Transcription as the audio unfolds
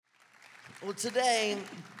Well, today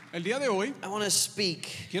El día de hoy I want to speak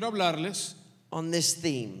quiero hablarles on this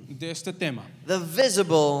theme. de este tema. The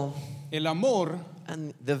visible El amor,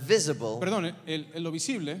 and the visible perdón, lo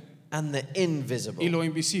visible and the y invisible. lo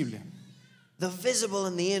invisible. The visible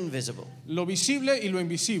and the invisible. Lo visible y lo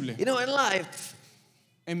invisible. You know, in life,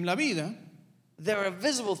 En la vida there are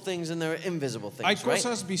visible things and there are invisible hay things, right?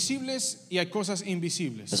 cosas visibles y hay cosas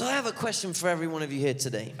invisibles. So I have a question for every one of you here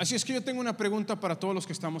today. Así es que yo tengo una pregunta para todos los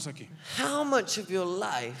que estamos aquí. How much of your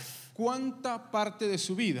life ¿Cuánta parte de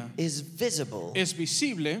su vida is visible es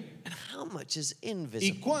visible and how much is y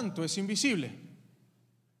invisible? cuánto es invisible?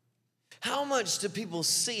 How much do people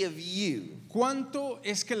see of you? ¿Cuánto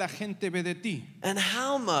es que la gente ve de ti? And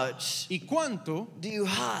how much ¿Y cuánto do you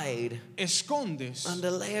hide escondes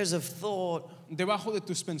under layers of thought, debajo de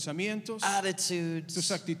tus pensamientos, attitudes,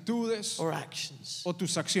 tus actitudes or actions? o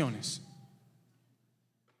tus acciones?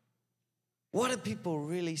 What do people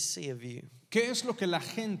really see of you? ¿Qué es lo que la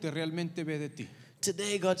gente realmente ve de ti?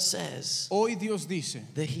 Today, God says Hoy Dios dice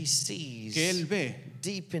that He sees que Él ve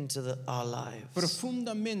deep into our lives,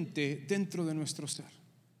 profundamente dentro de nuestro ser.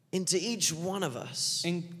 into each one of us.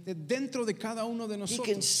 Dentro de cada uno de He can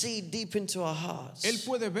nosotros. see deep into our hearts. Él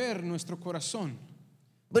puede ver nuestro corazón.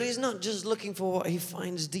 But He's not just looking for what He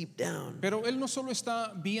finds deep down. Pero Él no solo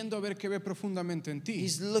está viendo a ver qué ve profundamente en ti,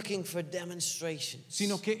 He's looking for demonstrations,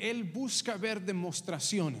 sino que Él busca ver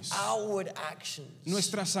demostraciones, outward actions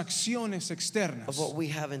nuestras acciones externas, of what we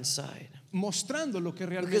have inside. mostrando lo que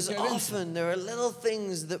Because realmente hay dentro. often there are little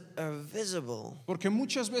things that are visible, Porque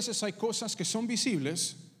muchas veces hay cosas que son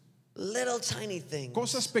visibles, little tiny things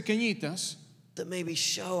cosas pequeñitas that maybe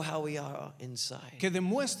show how we are inside. que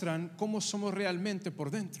demuestran cómo somos realmente por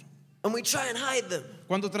dentro. And we try and hide them.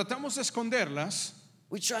 Cuando tratamos de esconderlas,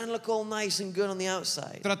 We try and look all nice and good on the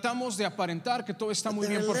outside. tratamos de aparentar que todo está muy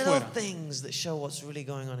There are bien por little fuera. things that show what's really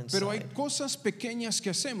going on Pero hay inside. cosas pequeñas que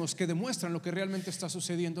hacemos que demuestran lo que realmente está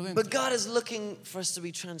sucediendo dentro. But God is looking for us to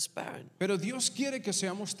be transparent, Pero Dios quiere que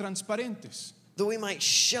seamos transparentes, that we might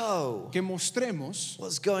show que mostremos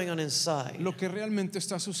what's going on inside, lo que realmente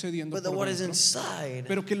está sucediendo but that por what is dentro, inside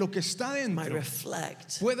pero que lo que está might dentro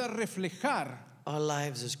reflect pueda reflejar our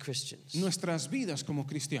lives as Christians. nuestras vidas como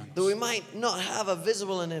cristianos. That we might not have a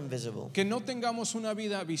visible and invisible, Que no tengamos una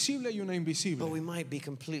vida visible y una but invisible, we might be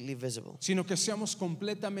completely visible. sino que seamos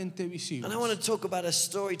completamente visibles. And I want to talk about a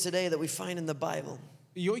story today that we find in the Bible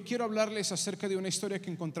Y hoy quiero hablarles acerca de una historia que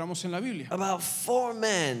encontramos en la Biblia, about 4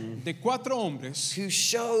 men de 4 hombres who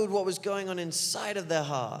showed what was going on inside of their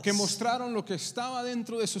hearts, que mostraron lo que estaba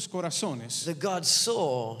dentro de sus corazones, that God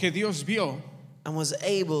saw que Dios vio and was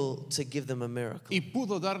able to give them a miracle. y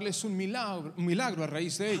pudo darles un milagro a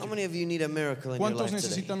raíz de How ello. many of you need a miracle in your ¿Cuántos life today?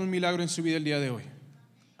 necesitan un milagro en su vida el día de hoy?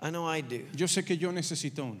 I know I do. Yo sé que yo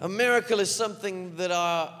necesito uno. A miracle is something that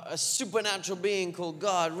a supernatural being called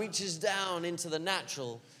God reaches down into the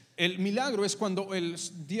natural El milagro es cuando el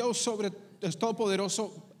Dios sobre el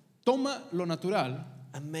Todopoderoso toma lo natural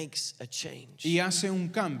and makes a change, y hace un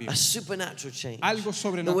cambio, a supernatural change. algo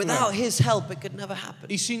But without sobrenatural. His help, it could never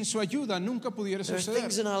happen. Y sin su ayuda nunca pudiera There are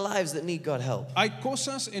things suceder. in our lives that need God's help. Hay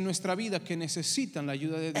cosas en nuestra vida que necesitan la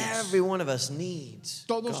ayuda de Dios. Every one of us needs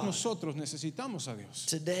Todos God. nosotros necesitamos a Dios.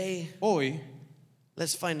 Today, Hoy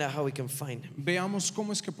let's find out how we can find Him. veamos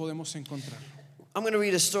cómo es que podemos encontrarlo. I'm going to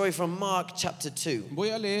read a story from Mark chapter 2, Voy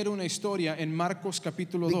a leer una historia en Marcos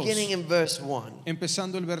capítulo 2, beginning in verse 1.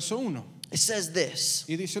 empezando el verso 1, It says this: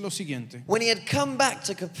 y dice lo siguiente. When he had come back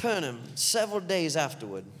to Capernaum several days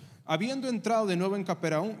afterward, Habiendo entrado de nuevo en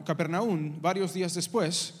Capernaum varios días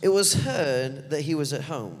después, it was heard that he was at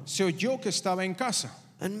home, se oyó que estaba en casa,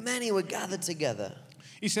 and many were gathered together,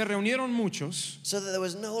 y se reunieron muchos, so that there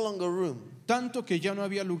was no longer room, tanto que ya no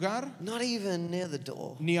había lugar not even near the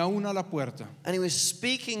door. ni aún a la puerta. And he was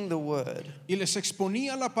speaking the word Y les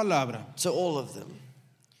exponía la palabra. to all of them.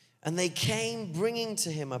 And they came bringing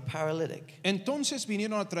to him a paralytic, Entonces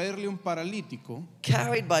vinieron a traerle un paralítico,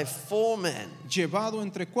 carried by 4 men. llevado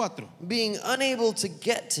entre 4. Being unable to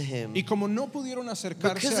get to him Y como no pudieron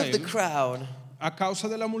acercarse because a of the él, crowd, a causa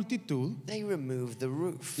de la multitud, they removed the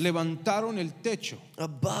roof levantaron el techo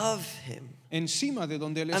above him. encima de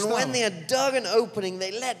donde él And when they estaba. had dug an opening,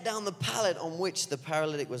 they let down the pallet on which the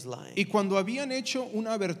paralytic was lying. Y cuando habían hecho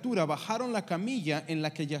una abertura, bajaron la camilla en la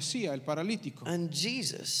que yacía el paralítico. And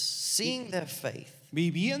Jesus, seeing their faith,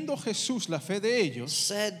 Viviendo Jesús la fe de ellos,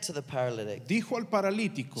 said to the paralytic, dijo al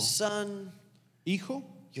paralítico: Son, Hijo,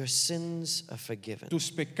 your sins are forgiven.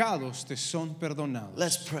 tus pecados te son perdonados.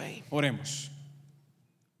 Let's pray. Oremos.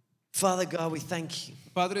 Father God, we thank you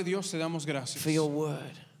Padre Dios, te damos for gracias your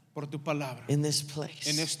word. por tu palabra in this place.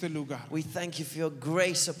 en este lugar. We thank you for your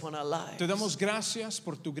grace upon our lives. Te damos gracias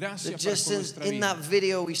por tu gracia That para just con nuestra in that vida.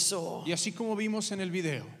 video we saw, Y así como vimos en el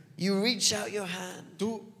video, you reach out your hand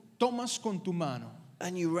tú tomas con tu mano,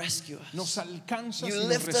 and you rescue us. nos alcanzas You y nos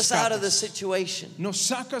lift us out of the rescatas, situation nos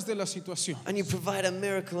sacas de la situación and you provide a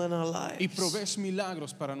miracle in our y lives. provees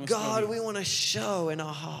milagros para nuestra God, vida. we want to show in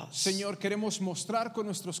our hearts Señor, queremos mostrar con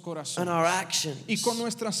nuestros and corazones our actions y con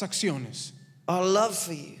nuestras acciones our love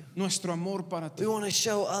for you. nuestro amor para ti. We want to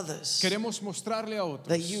show others Queremos mostrarle a otros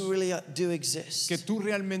that you really do exist. que tú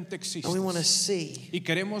realmente And we want to existes see y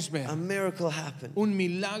queremos ver a miracle happen un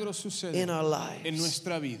milagro suceder in our en lives.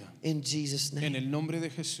 nuestra vida. In Jesus' En name. el nombre de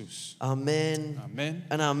Jesús. Amen Amén.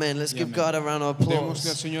 and amen. Let's Y give amén. God a round of Démosle al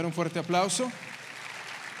applause. Señor un fuerte aplauso.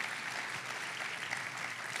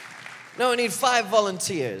 No, we need 5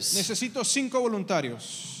 volunteers. Necesito 5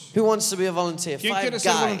 voluntarios. Who wants to be a volunteer? ¿Quién 5 quiere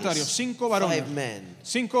ser voluntario? guys. 5 varones. 5 men.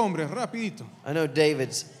 5 hombres, rapidito. I know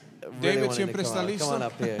David's really David wanting to siempre come está on. listo. Come on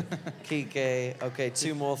up here. Kike. Okay,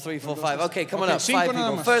 2 more, 3, 4, 5. Okay, come on Ok, up. 5 5 nada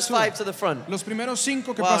people. más. First Sube. 5 to the front. Los primeros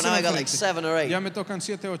 5 que Wow, pasan now I al got like frente. 7 or 8. Ya me tocan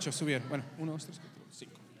 7, 8 subir. Bueno, 1, 2, 3, 4,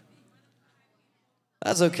 5.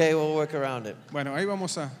 That's okay. We'll work around it. Bueno, ahí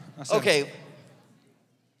vamos a hacer. Okay.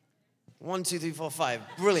 1, 2, 3, 4, 5.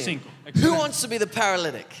 Brilliant. 5. Who Excelente. wants to be the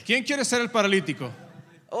paralytic? ¿Quién quiere ser el paralítico?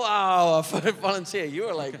 Wow, a volunteer. You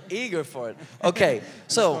were like eager for it. Okay,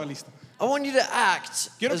 so Estaba listo. I want you to act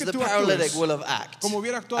Quiero as que the tú paralytic actúes will have acted. como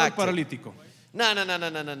hubiera actuado el Acted. paralítico. No. No,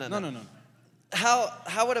 no, no.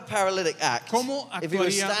 How would a paralytic act ¿Cómo if he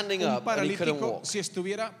was actuaría standing un up and he couldn't paralítico walk? si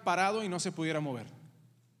estuviera parado y no se pudiera mover?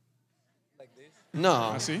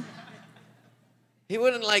 No, ¿Así? he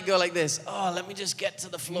wouldn't like go like this. Oh, let me just get to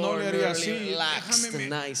the No floor le and haría really así. relaxed Déjame, and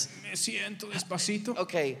nice. me siento despacito.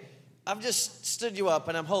 Okay, I've just stood you up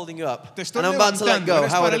and I'm holding you up Te estoy and I'm about to let levantando, go.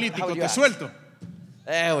 eres How would paralítico, you te act? suelto.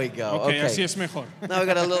 There we go. Ok, así Okay. es mejor. Now we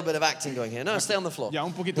got a little bit of acting going here. No, stay on the floor. Ya,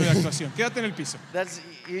 un poquito de actuación. Quédate en el piso. That's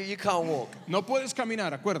you can't walk. No puedes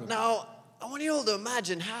caminar, acuérdate. Now, I want you all to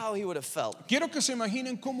imagine how he would have felt. Quiero que se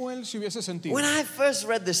imaginen cómo él se hubiese sentido. When I first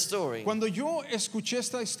read this story, Cuando yo escuché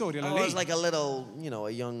esta historia, la I was leí. like a little, a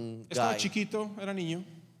young Estaba guy. chiquito, era niño.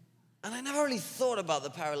 And I never really thought about the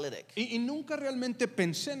paralytic. Y nunca realmente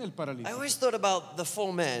pensé en el I paralítico. always thought about the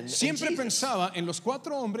 4 men. and Siempre Jesus. pensaba en los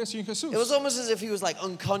 4 hombres y en Jesús. It was almost as if he was like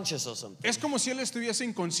unconscious or something. Es como si él estuviese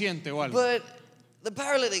inconsciente o algo. But the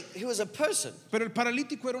paralytic, he was a person. Pero el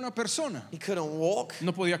paralítico era una persona. He couldn't walk.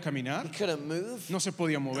 No podía He caminar, couldn't move. no se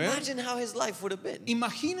podía mover. Imagine how his life would have been.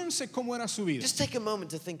 Imagínense cómo era su vida. Just take a moment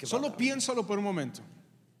to think about Solo that. piénsalo por un momento.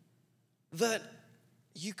 That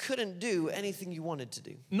you couldn't do anything you wanted to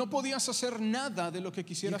do. No podías hacer nada de lo que You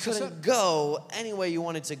quisieras hacer. couldn't go anywhere you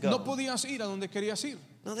wanted to No go. podías ir a donde querías ir.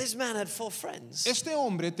 Now, this man had 4 friends. Este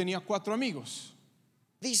hombre tenía 4 amigos.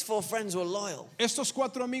 These 4 friends were loyal. Estos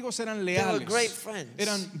 4 amigos eran were leales. great friends.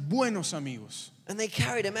 Eran buenos amigos. And they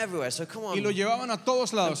carried him everywhere. So come on. Y lo llevaban a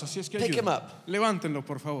todos lados. Así es que Pick him ayuden. up. Levántenlo,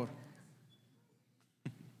 por favor.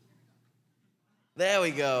 There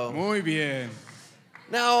we go. Muy bien.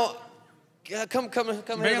 Now, come here to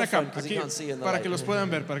Vengan the acá, front because aquí, you can't see in the para light. que los puedan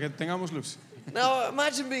ver, para que tengamos luz. Now,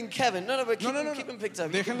 imagine being Kevin. No, but keep, No, no, keep no. him picked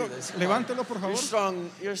up. You can Déjenlo, do this. levántelo, por You're favor.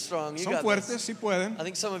 strong. You're strong. You Son got fuertes, this. sí pueden. I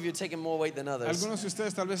think some of you are taking more weight than others. Algunos de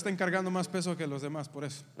ustedes tal vez estén cargando más peso que los demás, por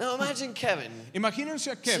eso. Now, imagine Kevin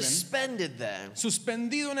Imagínense a Kevin suspended there.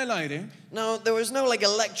 suspendido en el aire. No, there was no like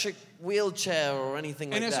electric wheelchair or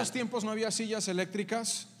anything En like esos that. tiempos no había sillas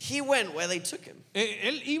eléctricas. He went where they took him.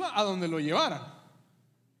 Él iba a donde lo llevaran.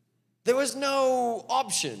 There was no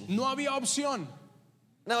option. No había opción.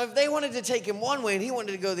 Now, if they wanted to take him one way and he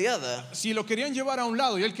wanted to go the other, Si lo querían llevar a un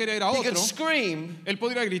lado y él quería ir a he otro, could scream, él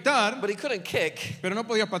podría gritar, but he couldn't kick. pero no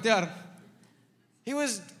podía patear. He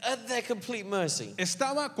was at their complete mercy.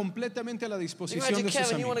 Estaba completamente a la disposición Imagine de sus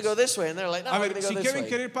Kevin, you want to go amigos. this way, and they're like, no, A we're ver, going to si go this Kevin way.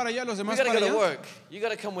 quiere ir para allá, los We demás got to para go to allá. work. You got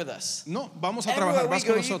to come with us. No, vamos a Everywhere trabajar, we vas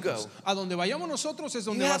go, con you nosotros. go. A donde vayamos nosotros es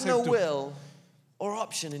You donde vas a have ser no tú. will or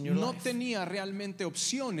option in your No life. tenía realmente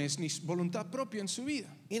opciones ni voluntad propia en su vida.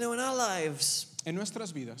 You know, in our lives, En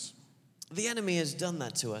nuestras vidas, the enemy has done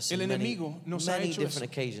that to us El in many, enemigo nos ha many hecho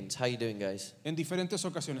different eso. occasions. How you doing, guys? en diferentes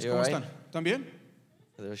ocasiones. You ¿Cómo all están? ¿Están bien?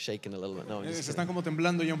 They're shaking a little bit. No, I'm just Se kidding. están como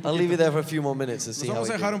temblando ya un I'll leave you poquito. there for a few more minutes and see Nos how vamos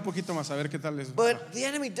we a dejar do. un poquito más a ver qué tal les va. But the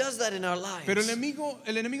enemy does that in our lives. Pero el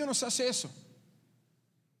enemigo nos hace eso.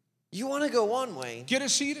 You want to go one way,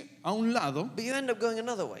 Quieres ir a un lado, but you end up going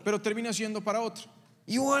another way. pero terminas yendo para otro.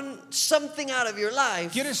 You want something out of your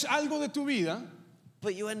life, Quieres algo de tu vida,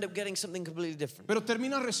 but you end up getting something completely different. pero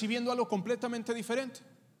terminas recibiendo algo completamente diferente.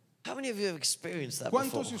 How many of you have experienced that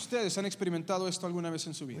 ¿Cuántos before? de ustedes han experimentado esto alguna vez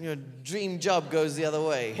en su When vida? your dream job goes the other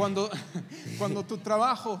way. Cuando tu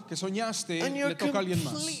trabajo que soñaste And you're le toca a alguien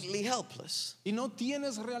más completely helpless. y no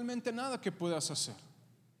tienes realmente nada que puedas hacer.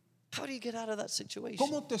 How do you get out of that situation?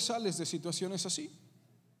 ¿Cómo te sales de situaciones así?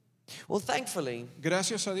 Well, thankfully,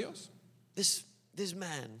 Gracias a Dios, this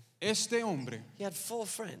man, este hombre he had 4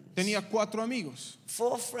 friends. tenía 4 amigos,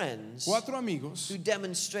 4 friends 4 amigos who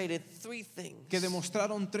demonstrated 3 things. que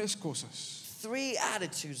demostraron 3 cosas, 3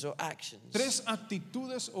 attitudes or actions. 3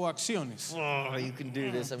 actitudes o acciones. Oh, you can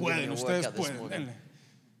do this. I'm giving Pueden, you a ustedes workout this pueden, morning. denle.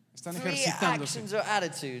 Están 3 ejercitándose. actions or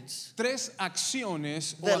attitudes 3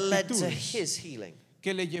 acciones o that led to actitudes his healing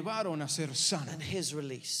que le llevaron a ser sano and his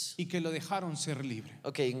release. y que lo dejaron ser libre.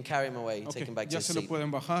 Okay, you can carry him away. Ok, Take him back to ya his se lo seat. pueden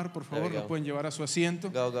bajar, por There favor, we lo go. pueden llevar a su asiento.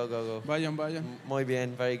 Go, go, go, go. Vayan, vayan. Muy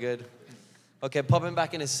bien, very good. Okay, pop him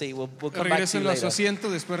back in his seat. We'll come back to you Regrésenlo a su later. asiento,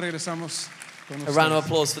 después regresamos con A round of ustedes.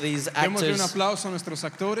 applause for these Démosle un actors. aplauso a nuestros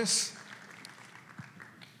actores.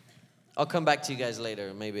 I'll come back to you guys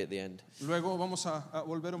later, maybe at the end. Luego vamos a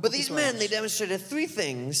volver un But these poquito men, they atrás. demonstrated 3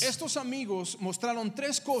 things Estos amigos mostraron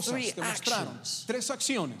 3 cosas, 3 demostraron actions 3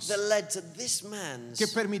 acciones that led to this man's que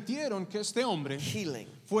permitieron que este hombre healing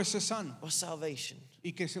fuese sano or salvation.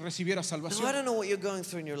 y que se recibiera Now, I salvación. don't know what you're going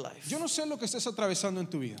through in your life. Yo no sé lo que estés atravesando en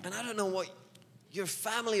tu vida. And I don't know what your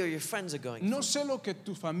family or your friends are going through. No sé lo que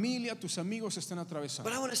tu familia, tus amigos estén But atravesando.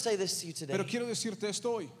 I want to say this to you today. Pero quiero decirte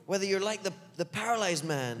esto hoy. Whether you're like the paralyzed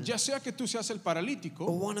man Ya sea que tú seas el or paralítico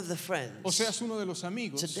one of the friends, o seas uno de los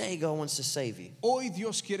amigos, today God wants to save you. hoy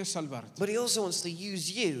Dios quiere salvarte. But He also wants to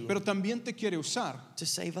use you Pero también te quiere usar to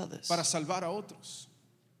save others. para salvar a otros.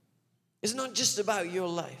 It's not just about your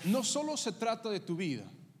life. No solo se trata de tu vida.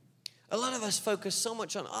 A lot of us focus so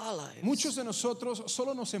much on our lives. Muchos de nosotros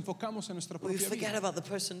solo nos enfocamos en nuestra We propia forget vida about the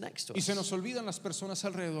person next to y se us nos olvidan las personas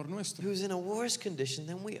alrededor nuestro who's in a worse condition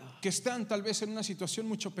than we are. que están tal vez en una situación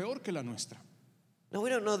mucho peor que la nuestra. Now, we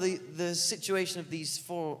don't know the situation of these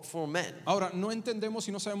four men. Ahora, no entendemos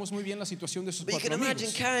y no sabemos muy bien la situación de sus But you can 4 imagine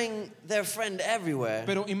amigos. carrying their friend everywhere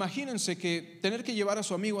Pero imagínense que tener que llevar a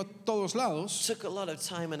su amigo a todos lados, took a lot of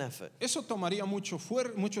time and effort. eso tomaría mucho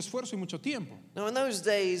esfuerzo y mucho tiempo. Now, in those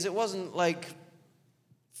days, it wasn't like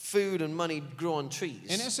food and money grew on En trees,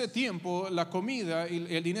 ese tiempo la comida y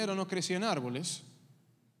el dinero no crecían en árboles,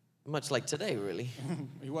 much like today, really.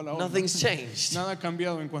 igual ahora. Nothing's changed. Nada ha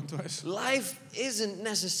cambiado en cuanto a eso. Life isn't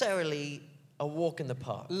necessarily a walk in the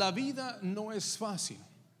park. La vida no es fácil.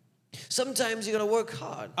 Sometimes you're going to work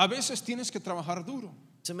hard A veces tienes que trabajar duro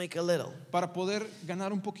to make a little. para poder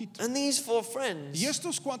ganar un poquito. And these 4 friends, Y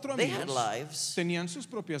estos 4 they had amigos lives, tenían sus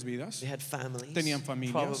propias vidas, they had families, tenían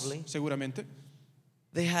familias, probably. seguramente,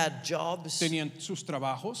 They had jobs, tenían sus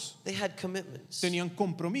trabajos, they had commitments. tenían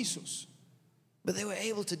compromisos, But they were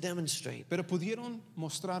able to demonstrate pero pudieron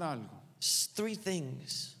mostrar algo. 3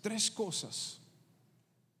 things 3 cosas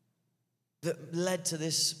that led to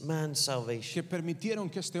this man's salvation. que permitieron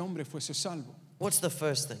que este hombre fuese salvo. What's the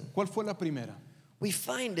first thing? ¿Cuál fue la primera? We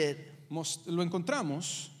find it Lo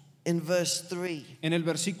encontramos in verse 3 en el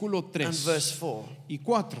versículo and 3 verse 4. y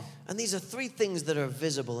 4. And these are 3 things that are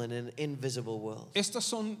visible in an invisible world. Estas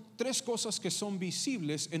son 3 cosas que son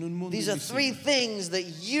visibles en un mundo These are 3 invisible. things that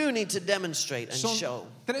you need to demonstrate and Son show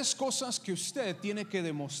 3 cosas que usted tiene que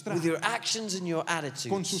demostrar with your actions and your con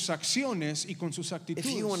attitudes sus acciones y con sus if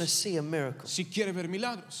you want to actitudes see a miracle. si quiere ver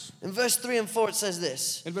milagros. In verse 3 and 4 it says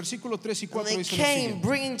this. El versículo 3 y And 4 they dice lo came siguiente.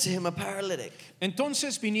 bringing to him a paralytic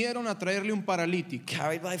Entonces vinieron a traerle un paralítico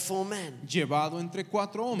carried by 4 men, llevado entre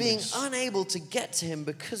 4 being hombres. unable to get to him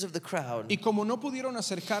because of the crowd. Y como no pudieron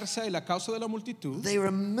acercarse a él a causa de la multitud, They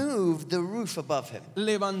removed the roof above him.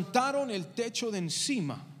 levantaron el techo de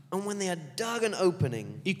encima. And when they had dug an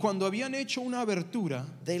opening, Y cuando habían hecho una abertura,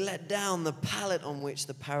 they let down the pallet on which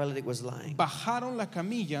the paralytic was lying. bajaron la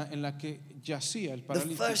camilla en la que yacía el The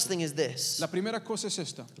first paralítico. thing is this: La primera cosa es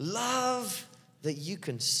esta: love that you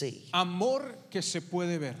can see. amor que se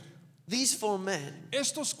puede ver. These 4 men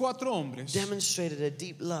Estos 4 hombres demonstrated a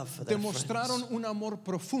deep love for their demostraron friends. un amor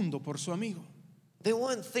profundo por su amigo. They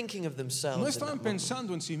weren't thinking of themselves, No in estaban that moment,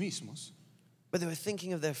 pensando en sí mismos, but they were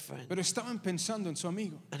thinking of their friend pero estaban pensando en su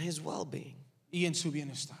amigo and his well-being. y en su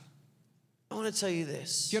bienestar. I want to tell you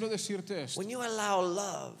this: Quiero decirte esto: when you allow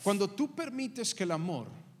love cuando tú permites que el amor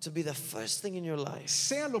to be the first thing in your life,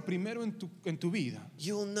 sea lo primero en tu vida,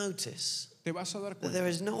 you will notice te vas a dar that cuenta there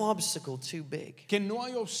is no obstacle too big. que no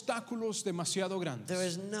hay obstáculos demasiado There grandes,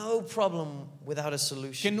 is no problem without a que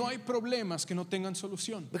solution. no hay problemas que no tengan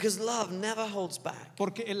solución, Because love never holds back.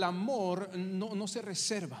 porque el amor no se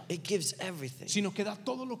reserva, It gives everything. sino que da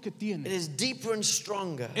todo lo que It tiene. is deeper and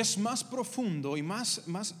stronger Es más profundo y más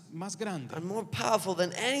grande and more powerful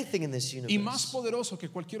than anything in this y universe. más poderoso que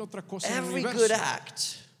cualquier otra cosa en el Every good universo. act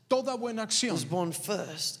Toda buena acción was born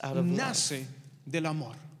first out of love. nace del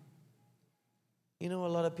amor. You know, a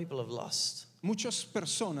lot of people have lost. Muchas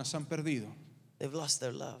personas han perdido They've lost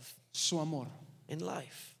their love su amor en la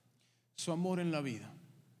vida.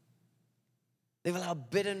 They've allowed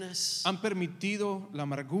bitterness, Han permitido la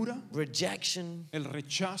amargura, rejection, el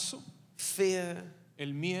rechazo, fear,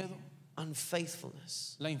 el miedo,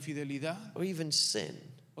 unfaithfulness, la infidelidad or even sin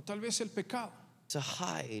o tal vez el pecado to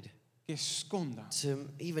hide, que esconda, to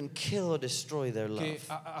even kill or destroy their que love.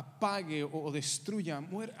 apague o destruya,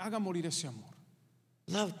 haga morir ese amor.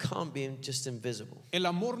 Love can't be just invisible. El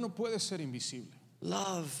amor no puede ser invisible.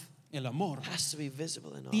 Love El amor has to be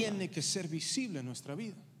visible in our tiene life. que ser visible en nuestra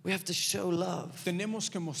vida. We have to show love Tenemos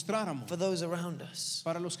que mostrar amor for those around us.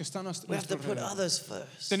 para los que están a We have nuestro to put alrededor. others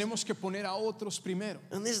first. Tenemos que poner a otros primero.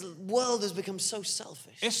 And this world has become so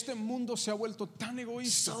selfish, Este mundo se ha vuelto tan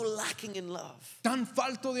egoísta, so lacking in love, tan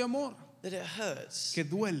falto de amor, that it hurts que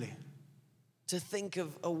duele to think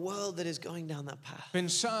of a world that is going down that path.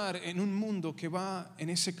 pensar en un mundo que va en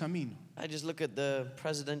ese camino. I just look at the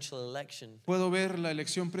presidential election. Puedo ver la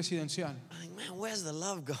elección presidencial. I think, man, where's the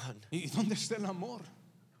love gone? ¿Y dónde está el amor?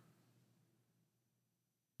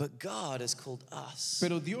 But God has called us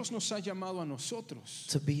Pero Dios nos ha llamado a nosotros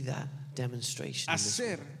to be that demonstration. a in this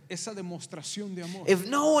hacer world. esa demostración de amor. If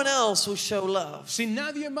no one else will show love, Si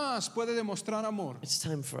nadie más puede demostrar amor, it's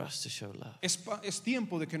time for us to show love. es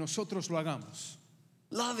tiempo de que nosotros lo hagamos.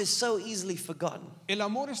 Love is so easily forgotten, El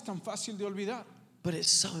amor es tan fácil de olvidar, but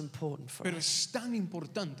it's so important for pero us. es tan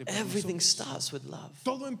importante para Everything nosotros. starts with love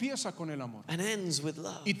Todo empieza con el amor and ends with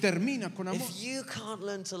love. y termina con amor. If you can't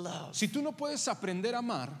learn to love, Si tú no puedes aprender a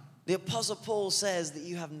amar, the Apostle Paul says that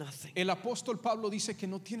you have nothing. el apóstol Pablo dice que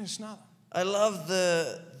no tienes nada. I love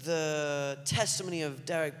the testimony of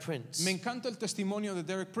Derek Prince. Me encanta el testimonio de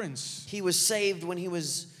Derek Prince. He was saved when he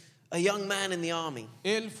was a young man in the army,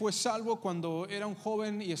 Él fue salvo cuando era un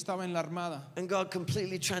joven y estaba en la armada. and God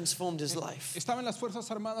completely transformed his life. Estaba en las Fuerzas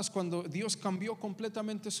Armadas cuando Dios cambió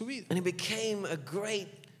completamente su vida. And he became a great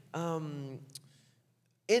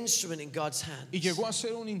instrument in God's Y hands llegó a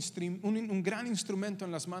ser un gran instrumento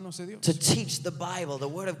en las manos de Dios to teach the Bible, the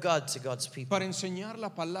Word of God, to God's people. para enseñar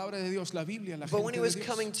la palabra de Dios, la Biblia, a la But when gente he was de Dios.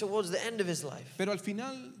 coming towards the end of his life, Pero al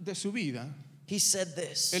final de su vida, he said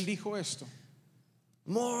this: él dijo esto: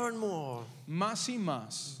 more and more, más y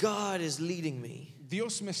más, God is leading me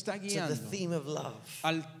Dios me está to the guiando theme of love.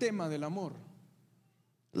 al tema del amor.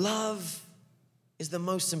 Love is the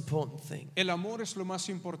most important thing. El amor es lo más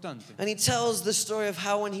importante. And he tells the story of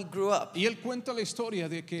how when he grew up, Y él cuenta la historia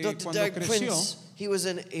de que Dr. cuando Derek creció, Prince, he was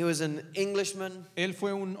an Englishman él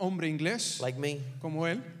fue un hombre inglés, like me, como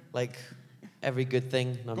él. like every good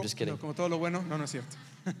thing. No, I'm just kidding. Como todo lo bueno, no es cierto.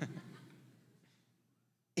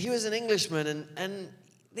 He was an Englishman, and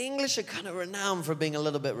the English are kind of renowned for being a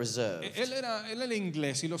little bit reserved. Él era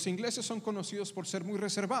inglés y los ingleses son conocidos por ser muy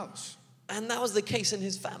reservados. And that was the case in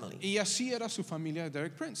his family. Y así era su familia de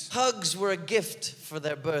Derek Prince. Hugs were a gift for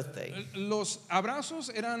their birthday. Los abrazos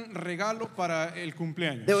eran regalo para el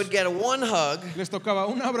cumpleaños. They would get one hug Les tocaba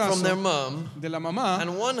un from their abrazo mom de la mamá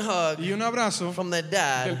and one hug y un abrazo from their del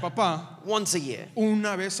dad papá once a year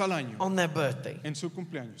una vez al año on their birthday. en su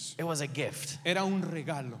cumpleaños. It was a gift Era un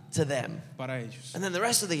regalo to them. para ellos. And then the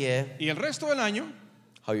rest of the year, Y el resto del año,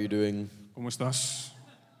 how are you doing? ¿cómo estás?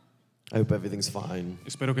 I hope everything's fine.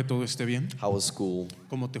 Espero que todo esté bien. How was school?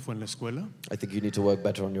 ¿Cómo te fue en la escuela? I think you need to work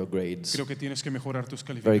better on your grades. Creo que tienes que mejorar tus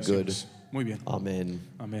Very good. calificaciones. Muy bien. Amen.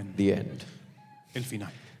 Amén. The end. El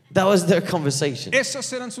final. That was their conversation.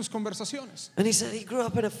 Esas eran sus conversaciones. And he said he grew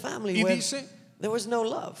up in a family Y where dice there was no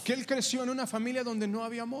love que él creció en una familia donde no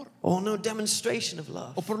había amor, or no demonstration of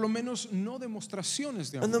love. o por lo menos no demostraciones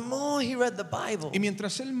de And the amor. more he read the Bible, Y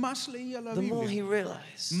mientras él más leía la the more he Biblia,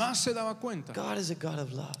 realized más se daba cuenta God is a God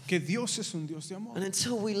of love. que Dios es un Dios de amor. And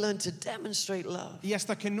until we learn to demonstrate love Y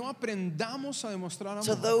hasta que no aprendamos a demostrar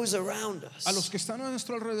to amor those around a los us, que están a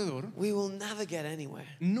nuestro alrededor, we will never get anywhere.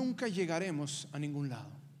 nunca llegaremos a ningún lado.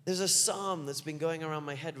 There's a psalm that's been going around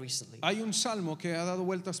my head recently. Hay un salmo que ha dado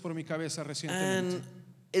vueltas por mi cabeza recientemente. And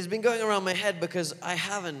it's been going around my head because I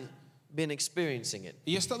haven't been experiencing it.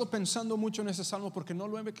 Y he estado pensando mucho en ese salmo porque no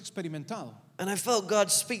lo he experimentado. And I felt God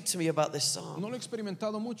speak to me about this psalm No lo he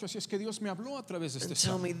experimentado mucho, así es que Dios me habló a través de este and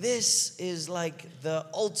tell salmo. me this is like the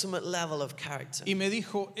ultimate level of character. Y me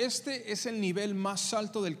dijo, este es el nivel más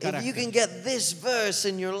alto del If you carácter. can get this verse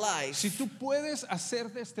in your life, Si tú puedes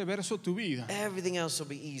hacer de este verso tu vida, everything else will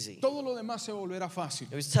be easy. todo lo demás se volverá fácil.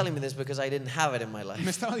 He was telling me this because I didn't have it in my Me life.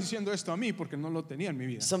 estaba diciendo esto a mí porque no lo tenía en mi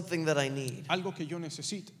vida. Something that I need. Algo que yo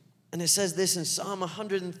necesito. And it says this in Psalm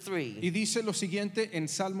 103 Y dice lo siguiente en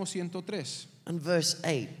Salmo 103 and verse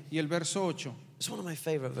 8. y el verso 8. It's one of my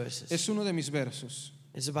favorite verses. Es uno de mis versos.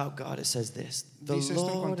 It's about God. It says this: The Dice esto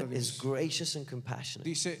en cuanto a Lord is Dios. gracious and compassionate,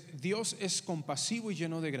 Dice, Dios es compasivo y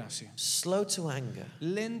lleno de gracia, slow to anger,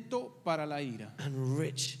 lento para la ira and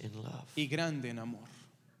rich in love. y grande en amor.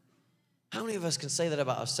 How many of us can say that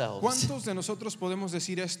about ourselves? ¿Cuántos de nosotros podemos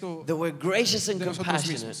decir esto That we're gracious and de nosotros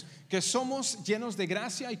compassionate mismos? Que somos llenos de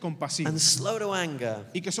gracia y and compasivos slow to anger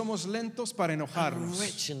y que somos lentos para and enojarnos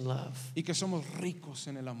rich in love. y que somos ricos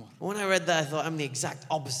en el amor. When I read that, I thought I'm the exact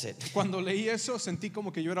opposite. Cuando leí eso sentí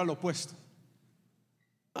como que yo era lo opuesto.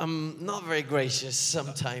 I'm not very gracious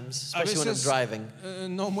sometimes, A especially when I'm veces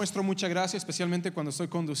driving. no muestro mucha gracia, especialmente cuando estoy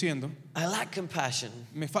conduciendo. I lack compassion.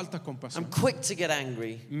 Me falta I'm compasión. quick to get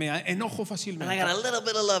angry, Me enojo and I fácilmente. got a little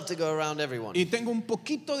bit of love to go around everyone. Y tengo un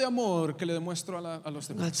poquito de amor que le demuestro a los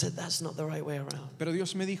demás. God said that's not the right way around. Pero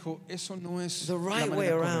Dios me dijo, eso no es The la right way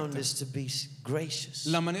manera around correcta. is to be gracious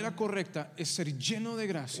La manera correcta es ser lleno de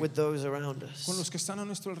gracia with those around con us, los que están a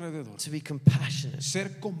nuestro alrededor. to be compassionate,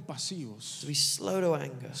 Ser compasivos, to be slow to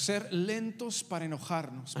anger, ser lentos para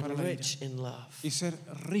enojarnos, para and la ira, rich in love. y ser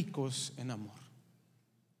ricos en amor.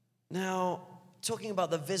 Now, talking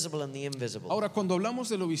about the visible and the invisible, Ahora, cuando hablamos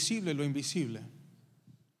de lo visible y lo invisible,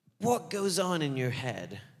 what goes on in your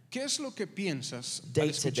head? ¿qué es lo que piensas Day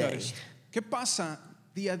al to escuchar day. esto? ¿Qué pasa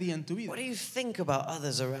día a día en tu vida? What do you think about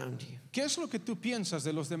others around you? ¿Qué es lo que tú piensas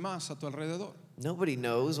de los demás a tu alrededor? Nobody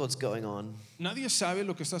knows what's going on. Nadie sabe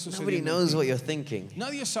lo que está Nobody sucediendo. en knows ti. what you're thinking,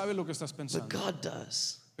 Nadie sabe lo que estás but pensando, God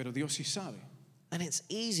does. pero Dios sí sabe. And it's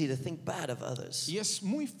easy to think bad of others. Y es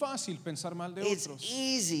muy fácil pensar mal de It's otros.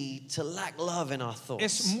 easy to lack love in our Es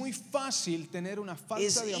thoughts. muy fácil tener una It's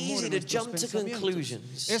falta de amor easy en to nuestros jump to pensamientos.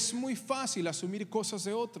 conclusions. Es muy fácil asumir cosas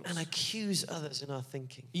de otros And accuse others in our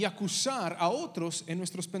thinking. y acusar a otros en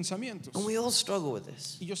nuestros pensamientos. And we all struggle with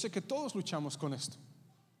this. Y yo sé que todos luchamos con esto.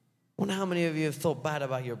 I wonder how many of you have thought bad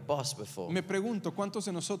about your boss before Me pregunto, ¿cuántos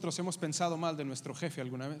de nosotros hemos pensado mal de nuestro jefe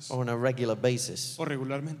alguna vez? or on a regular basis. O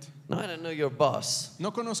regularmente. No, I don't know your boss,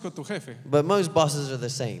 No conozco a tu jefe, but most bosses are the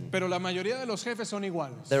same. pero la mayoría de los jefes son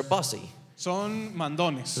iguales. They're bossy. Son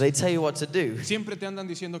mandones. They tell you what to do. Siempre te andan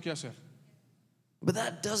diciendo qué hacer. But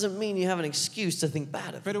that doesn't mean you have an excuse to think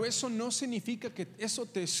bad of them. Pero eso no significa que eso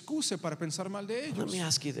te excuse para pensar mal de Let ellos. me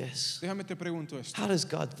ask you this. Déjame te pregunto esto. How does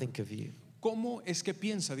God think of you? ¿Cómo es que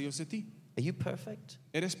piensa Dios de ti? Are you perfect?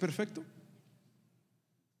 ¿Eres perfecto?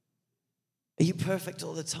 Are you perfect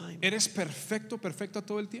all the time? ¿Eres perfecto, perfecta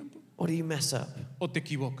todo el tiempo? Or do you mess up? ¿O te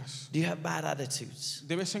equivocas? Do you have bad attitudes?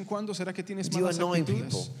 ¿De vez en cuando será que tienes Do you malas annoy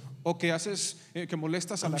actitudes? people? ¿O que haces, que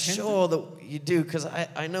molestas a I'm la gente? sure that you do, because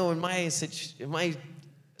I know in my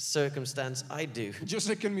circumstance, I do. Yo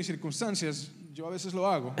sé que en mis circunstancias yo a veces lo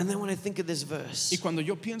hago. And then when I think of this verse, Y cuando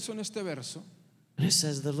yo pienso en este verso, and it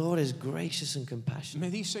says, the Lord is gracious and compassionate.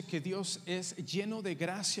 me dice que Dios es lleno de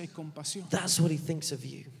gracia y compasión. That's what he thinks of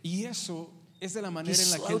you. Y eso es de la manera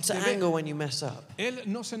He's en la que slow Él to te anger ve. when you mess up. Él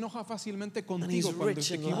no se enoja fácilmente he's contigo cuando rich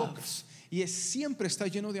te in equivocas. Y siempre está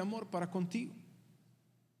lleno de amor para contigo.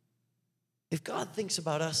 If God thinks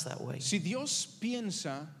about us that way, Si Dios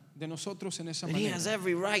piensa de nosotros en esa then he has manera,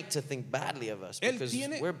 every right to think badly of us Él because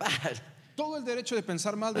tiene- we're bad. todo el derecho de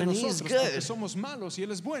pensar mal de And he's nosotros good. porque somos malos y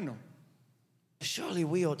Él es bueno. Surely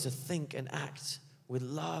we ought to think and act with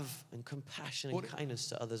love and compassion and Por- kindness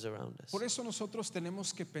to others around us. Por eso nosotros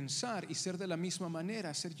tenemos que pensar y ser de la misma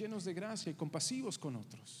manera, ser llenos de gracia y compasivos con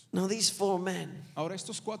otros. Now, these four men, Ahora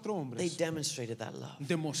estos 4 they hombres demonstrated that love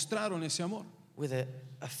demostraron ese amor with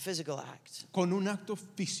a physical act. con un acto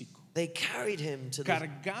físico. They carried him to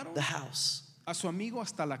Cargaron the house, a su amigo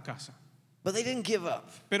hasta la casa, but they didn't give up.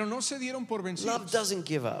 pero no se dieron por Love vencidos, doesn't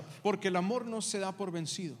give up. porque el amor no se da por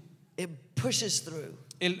vencido. It pushes through.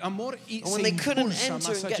 El amor And se when they couldn't impulsa enter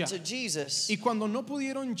más and allá. get to Jesus, Y cuando no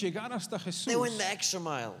pudieron llegar hasta Jesús, they went the extra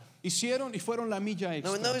mile. hicieron y fueron la milla Now,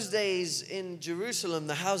 in extra. those days in Jerusalem,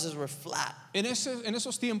 the houses were flat, En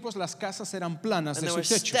esos tiempos las casas eran planas and de there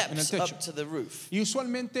su were techo, en el steps techo. up to the roof. Y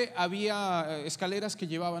usualmente había escaleras que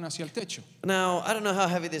llevaban hacia el techo. Now, I don't know how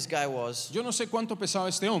heavy this guy was, Yo no sé cuánto pesaba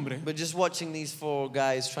este hombre, but just watching these four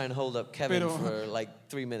guys try and hold up Kevin Pero- for like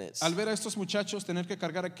 3 minutes. Al ver a estos muchachos tener que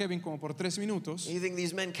cargar a Kevin como por 3 minutos, You think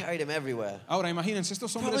these men carried him everywhere. ahora imagínense,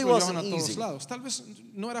 estos hombres Probably lo llevaban a wasn't todos easy. lados. Tal vez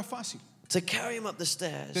no era fácil To carry him up the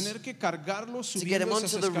stairs. tener que cargarlo get him subiendo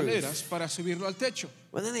esas onto the roof. escaleras para subirlo al techo.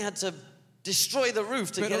 Well, then they had to destroy the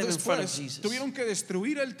roof to Pero get him in front of después Jesus. tuvieron que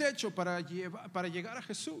destruir el techo para llegar a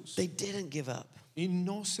Jesús. They didn't give up Y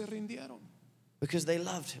no se rindieron. because they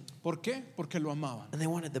loved him ¿Por qué? Porque lo amaban. and they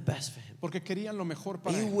wanted the best for him. Porque querían lo mejor Are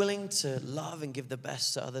para you él. willing to love and give the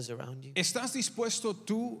best to others around you? ¿Estás dispuesto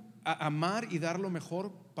tú a amar y dar lo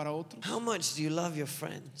mejor para otros? How much do you love your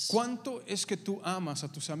friends? ¿Cuánto es que tú amas a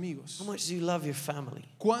tus amigos? How much do you love your family?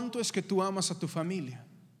 ¿Cuánto es que tú amas a tu familia?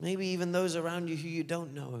 Maybe even those around you who you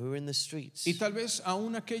don't know, who are in the streets, Y tal vez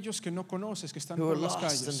aún aquellos que no conoces, que están who por are las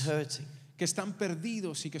lost and calles, hurting. que están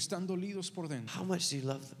perdidos y que están dolidos por dentro. How much do you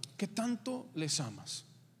love them? ¿Qué tanto les amas?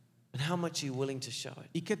 And how much are you willing to show it?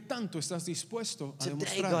 ¿Y qué tanto estás dispuesto a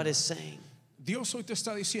Today, God demostrar? is saying, Dios hoy te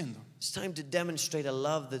está diciendo, it's time to demonstrate a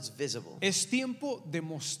love that's visible, es tiempo de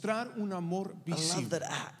mostrar un amor a love visible, that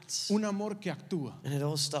acts. un amor que actúa. And it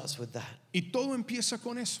all starts with that. Y todo empieza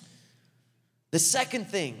con eso. The second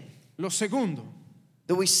thing Lo segundo,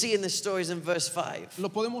 that we see in the stories in verse 5, lo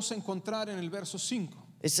podemos encontrar en el verso 5.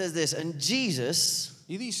 it says this, and Jesus,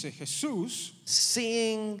 Y dice, Jesús,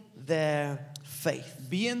 seeing their faith.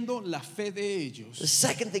 viendo la fe de The ellos.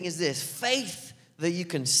 second thing is this, faith that you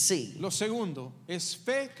can see. Lo segundo es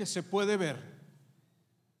fe que se puede ver.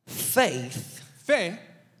 Faith Fe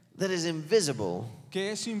that is invisible.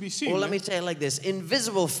 que es Or let me invisible. say it like this,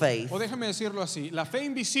 invisible faith O déjame decirlo así, la fe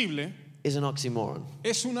invisible is an oxymoron.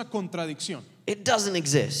 es una contradicción. It doesn't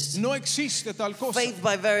exist. No existe tal cosa. Faith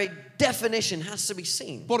by very definition has to be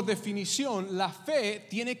seen. Por definición, la fe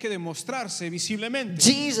tiene que demostrarse visiblemente.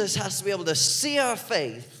 Jesus has to be able to see our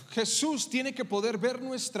faith Jesús tiene que poder ver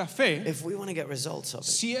nuestra fe if we want to get results of it.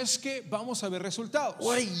 si es que vamos a ver resultados.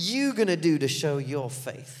 What are you going to do to show your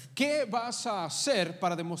faith? ¿Qué vas a hacer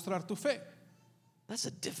para demostrar tu fe? That's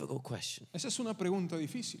a difficult question. Esa es una pregunta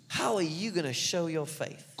difícil. How are you going to show your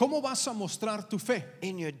faith ¿Cómo vas a mostrar tu fe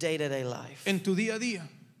in your day-to-day life? en tu día a día?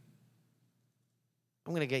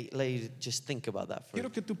 I'm going to let you just think about that for Quiero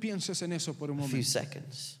que tú pienses en eso por un a few momento,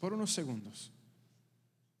 seconds. por unos segundos.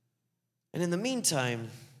 And in the meantime,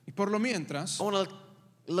 Y por lo mientras, I want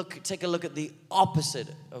to take a look at the opposite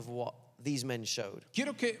of what these men showed.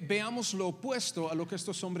 quiero que veamos lo opuesto a lo que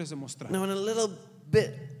estos hombres demostraron. Now, in a little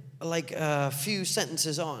bit, like a few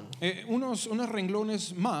sentences on, Unos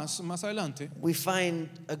renglones más adelante, we find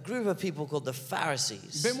a group of people called the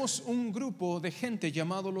Pharisees vemos un grupo de gente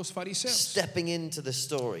llamado los fariseos. stepping into the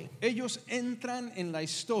story. Ellos entran en la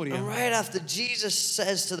historia And right after Jesus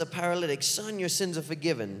says to the paralytic, son, your sins are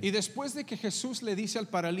forgiven, y después de que Jesús le dice al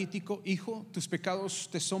paralítico, hijo, tus pecados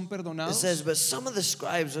te son it perdonados, says, but some of the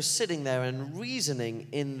scribes were sitting there and reasoning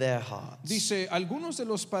in their hearts. dice, algunos de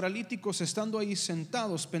los paralíticos estando ahí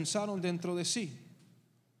sentados pensaron dentro de sí,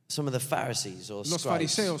 Some of the Pharisees or los scribes.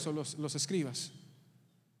 fariseos o los escribas.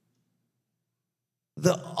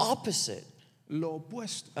 The opposite Lo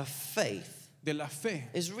opuesto of faith de la fe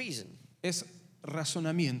is reason. es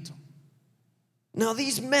razonamiento. Now,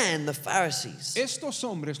 these men, the Pharisees, Estos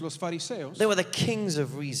hombres, los fariseos, they were the kings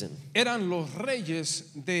of reason. eran los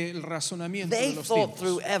reyes del razonamiento They de los thought tiempos.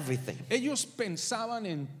 through everything. Ellos pensaban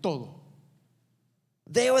en todo.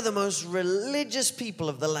 They were the most religious people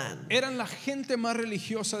of the land. Eran la gente más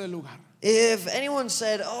religiosa del lugar. If anyone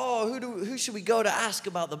said, oh, who should we go to ask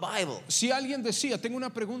about the Bible? Si alguien decía, tengo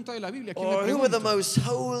una pregunta de la Biblia, ¿quién Or le who are the pregunto? most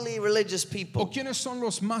holy religious ¿O people? quiénes son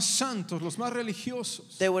los más santos, los más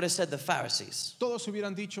religiosos? They would have said the Pharisees. Todos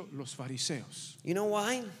hubieran dicho los fariseos. You know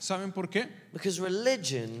why? ¿Saben por qué? Because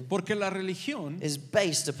religion Porque la religión is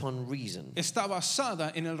based upon reason. está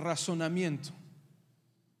basada en el razonamiento.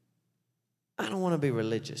 I don't want to be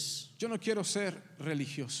religious Yo no quiero ser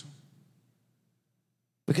religioso,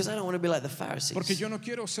 because I don't want to be like the Pharisees. porque yo no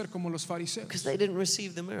quiero ser como los fariseos, Because they didn't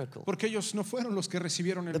receive the miracle. porque ellos no fueron los que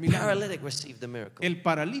recibieron el The milagro. paralytic received the miracle. El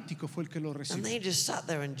paralítico fue el que lo And recibió. they just sat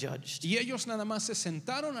there and judged. Y ellos nada más se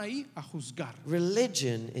sentaron ahí a juzgar.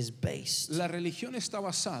 Religion is based La religión está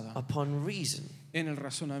basada upon reason. en el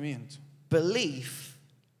razonamiento. Belief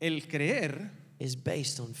El creer is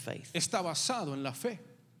based on faith. está basado en la fe.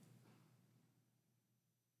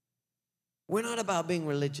 We're not about being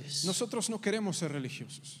religious. Nosotros no queremos ser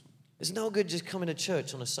religiosos. It's no good just coming to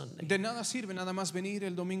church on a Sunday. De nada sirve nada más venir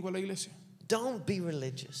el domingo a la iglesia. Don't be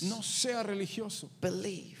religious. No sea religioso.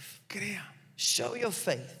 Believe. Crea. Show your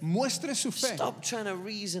faith. Muestre su fe. Stop trying to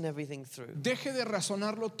reason everything through. Deje de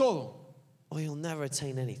razonarlo todo. or you'll never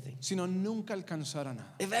attain anything. sino nunca alcanzará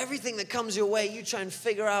nada. If everything that comes your way, you try and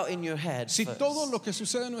figure out in your head Si first, todo lo que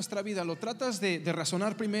sucede en nuestra vida lo tratas de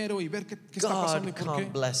razonar primero y ver qué está pasando y God por qué,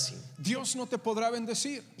 can't bless you. Dios no te podrá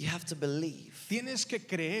bendecir. You have to believe, Tienes que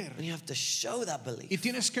creer and you have to show that y belief.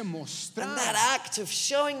 tienes que And mostrar that act of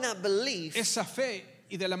showing that belief esa fe,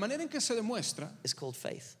 y de la manera en que se demuestra is called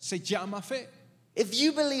faith. se llama fe. If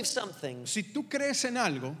you believe something Si tú crees en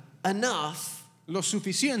algo enough, lo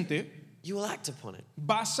suficiente, you will act upon it.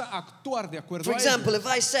 vas a actuar de acuerdo For a example, ello. if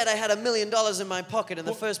I said I had $1 million in my pocket and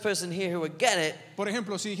the first person here who would get it, Por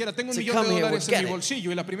ejemplo, si dijera tengo un To millón come de here dólares would en mi get it.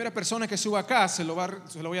 bolsillo y la primera persona que suba acá se lo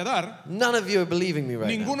voy a dar, none of you are believing me right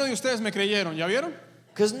now. ninguno de ustedes me creyeron, ¿ya vieron?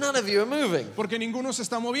 Because none of you are moving. Porque ninguno se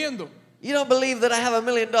está moviendo. You don't believe that I have $1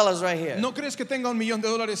 million right here. No crees que tenga $1 millón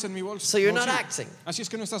en mi bolsillo. So you're not acting. Así es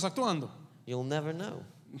que no estás actuando. You'll never know.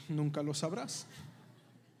 Nunca lo sabrás.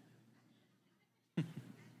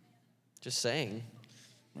 Just saying.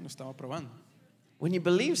 Bueno, estaba probando. When you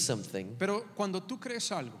believe something, Pero cuando tú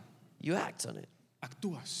crees algo, you act on it.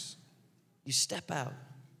 actúas, You step out.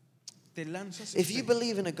 te lanzas. En If you fe.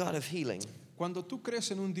 believe in a God of healing, Cuando tú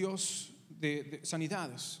crees en un Dios de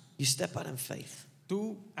sanidades, you step out in faith.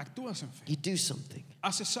 tú actúas en fe, You do something.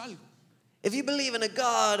 haces algo. If you believe in a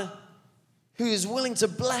God who is willing to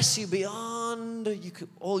bless you beyond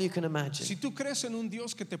all you can imagine, Si tú crees en un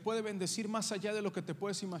Dios que te puede bendecir más allá de lo que te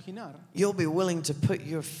puedes imaginar, you'll be willing to put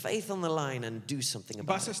your faith on the line and do something about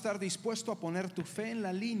vas a it. estar dispuesto a poner tu fe en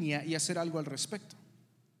la línea y hacer algo al respecto.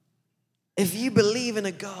 If you believe in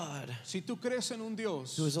a God Si tú crees en un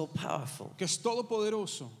Dios who is all powerful, que es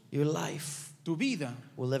todopoderoso, your life tu vida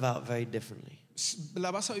will live out very differently. la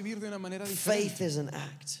vas a vivir de una manera Faith diferente. is an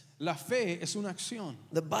act. La fe es una acción.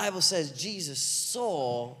 The Bible says Jesus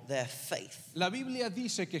saw their faith. La Biblia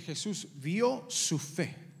dice que Jesús vio su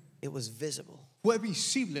fe. It was visible Fue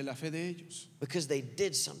visible la fe de ellos because they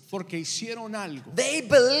did something. porque hicieron algo. They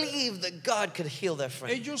believed that God could heal their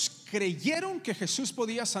friend. Ellos creyeron que Jesús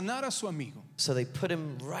podía sanar a su amigo. So they put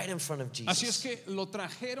him right in front of Así es Jesus que lo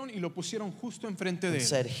trajeron y lo pusieron justo enfrente de and él.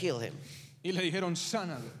 said, heal him Y le dijeron,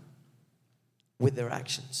 sánalo with their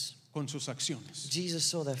actions. con sus acciones. Jesus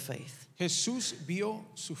saw their faith. Jesús vio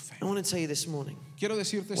su fe. I want to tell you this morning, Quiero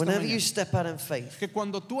decirte esta whenever you mañana step out in faith, que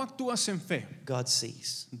cuando tú actúas en fe, God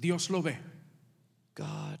sees. Dios lo ve.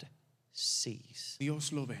 God sees.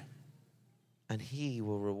 Dios lo ve. And he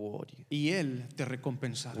will reward you Y Él te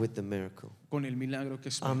recompensará with the miracle. con el milagro que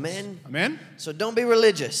esperas. Amen. Amén. So don't be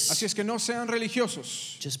religious. Así es que no sean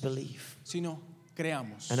religiosos, Just believe sino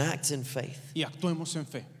creamos and act in faith. y actuemos en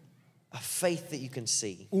fe. A faith that you can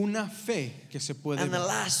see. Una fe que se puede And the ver.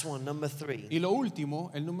 last one, number 3, Y lo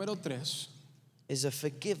último, el número 3, is a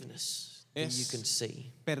forgiveness that you es can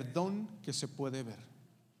see. perdón que se puede ver.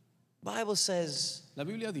 Bible says La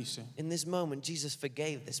Biblia dice in this moment Jesus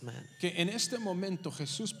forgave this man que en este momento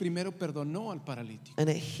Jesús primero perdonó al paralítico and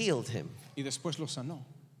it healed him. y después lo sanó.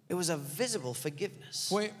 It was a visible forgiveness.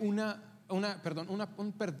 Fue un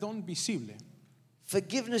perdón visible.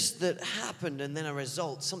 Forgiveness that happened and then a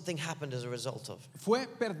result, something happened as a result of. Fue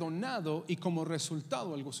perdonado y como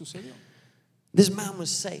resultado algo sucedió. This man was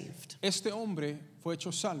saved. Este hombre fue hecho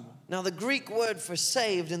salvo. Now the Greek word for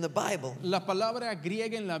saved in the Bible, La palabra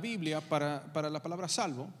griega en la Biblia para la palabra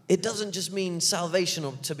salvo it doesn't just mean salvation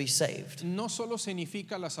or to be saved. no solo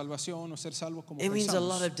significa la salvación o ser salvo como It means a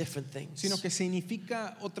lot pensamos, of different things. sino que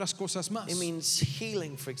significa otras cosas más. It means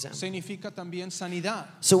healing, for example. Significa también sanidad.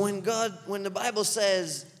 So when the Bible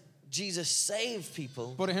says Jesus saved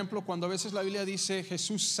people, Por ejemplo, cuando a veces la Biblia dice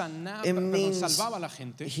Jesús it means salvaba a la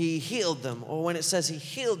gente, he healed them, or when it says he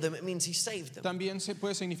healed them, it means he saved them. también se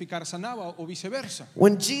puede significar sanaba o viceversa.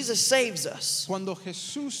 When Jesus saves us, Cuando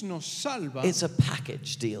Jesús nos salva, it's a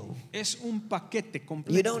package deal. es un paquete You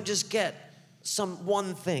completo. don't just get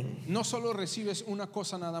one thing. No solo recibes una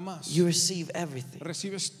cosa nada más, You receive everything.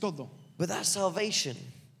 recibes todo. But that salvation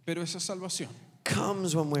Pero esa salvación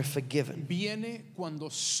comes when we're forgiven. viene cuando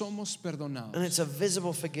somos perdonados. And it's a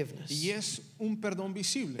visible forgiveness. Y es un perdón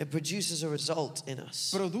visible. It produces a result in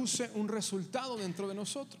us. Produce un resultado dentro de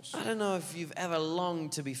nosotros. I don't know if you've ever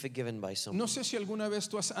longed to be forgiven by someone. No sé si alguna vez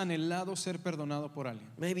tú has anhelado ser perdonado por alguien.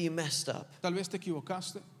 Maybe you messed up Tal vez te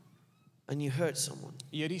equivocaste and you hurt someone.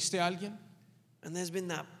 y heriste a alguien. And there's been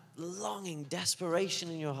that longing, desperation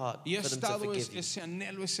in your heart Y ha for them to estado forgive you. ese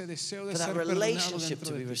anhelo, ese deseo de For that ser perdonado relationship dentro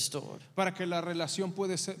to be de ti. restored. Para que la relación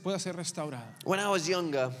pueda ser restaurada. When I was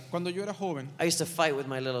younger, Cuando yo era joven, I used to fight with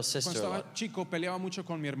my little cuando sister a estaba lot. chico, peleaba mucho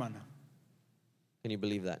con mi hermana. Can you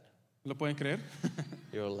believe that? ¿Lo pueden creer?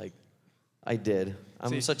 You're all like, I did.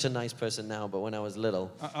 I'm Sí. such a nice person now, but when I was little,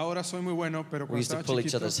 Ahora soy muy bueno, pero we cuando used to estaba pull each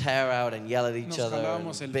chiquito other's hair out and yell at each nos other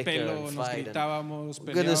jalábamos el and bicker pelo, and nos fight. gritábamos,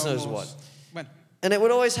 Goodness knows what. peleábamos. Bueno, And it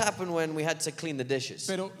would always happen when we had to clean the dishes.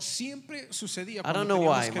 pero siempre sucedía I cuando don't know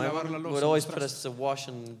teníamos why. que My lavar la mom loza. would always los put trastes. us to wash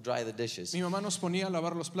and dry the dishes. Mi mamá nos ponía a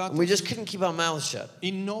lavar los And platos we just couldn't keep our mouths shut. y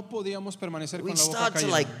no podíamos permanecer con We'd la boca start to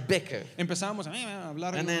callada. like bicker. Empezábamos a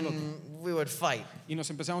hablar And el uno al otro then we would fight. y nos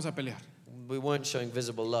empezamos a pelear. We weren't showing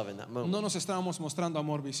visible love in that moment. No nos estábamos mostrando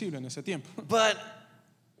amor visible en ese tiempo. But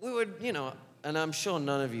we would, and I'm sure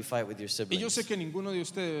none of you fight with your Y yo siblings. sé que ninguno de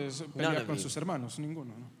ustedes None pelea of con you. sus hermanos,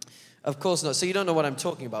 ninguno. ¿no? Of course not. So you don't know what I'm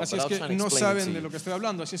talking about, Así but es I'll que try and no explain it saben to de you. lo que estoy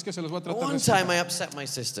hablando, así es que se los voy a tratar de One time explicar. I upset my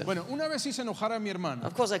sister. Bueno, una vez hice enojar a mi hermana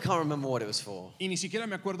Of course I can't remember what it was for. y ni siquiera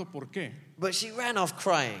me acuerdo por qué, But she ran off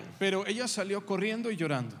crying. pero ella salió corriendo y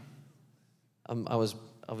llorando. I was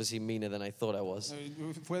obviously meaner than I thought I was.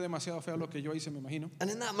 Fue demasiado feo lo que yo hice, me imagino. And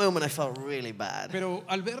in that moment I felt really bad. Pero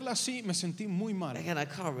al verla así me sentí muy mal. Again, I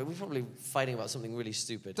can't remember. We're probably fighting about something really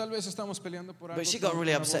stupid. Tal vez estamos peleando por algo. But she got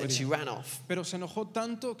really una upset and she bobería. ran off. Pero se enojó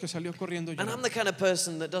tanto que salió corriendo And I'm llorando. the kind of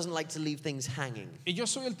person that doesn't like to leave things hanging. Y yo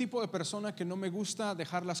soy el tipo de persona que no me gusta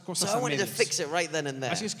dejar las So cosas I a wanted to medias. fix it right then and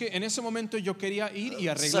there. Así es que en ese momento yo quería ir y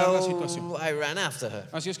arreglar la situación. So I ran after her.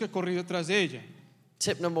 Así es que corrí detrás de ella.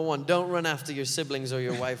 Tip number 1, don't run after your siblings or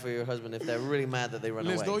your wife or your husband if they're really mad that they run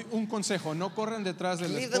Les away. doy un consejo, no corran detrás del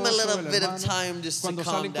Give them a esposo, little del bit of hermano. time just to Cuando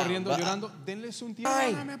calm salen down. corriendo But llorando, denles un tiempo.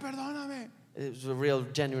 Ay. Perdóname. it was a real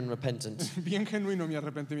genuine repentance. Bien genuino mi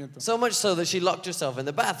arrepentimiento. So much so that she locked herself in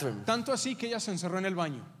the bathroom. Tanto así que ella se encerró en el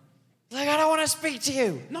baño. Like, I don't want to speak to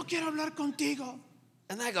you. No quiero hablar contigo.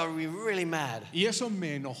 And that got me really mad. Y eso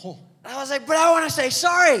me enojó. I was like, but I want to say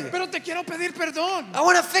sorry. Pero te quiero pedir perdón. I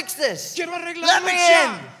want to fix this. Quiero Let arreglarlo me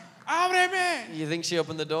ya. in. Ábreme. You think she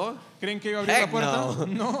opened the door? ¿Creen que iba a abrir Heck la puerta?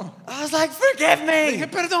 no. No. I was like, forgive Le dije, me.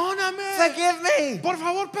 perdóname. Forgive me. Por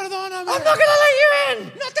favor, perdóname. I'm not going to let you in.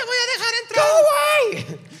 No te voy a dejar Go entrar. away.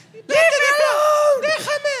 Leave me alone.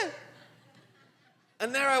 Déjame.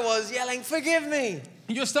 And there I was yelling, forgive me.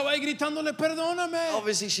 Y yo estaba ahí gritándole, perdóname.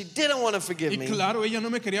 Obviously, she didn't want to forgive Y me. claro, ella no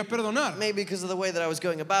me quería perdonar. Maybe because of the way that I was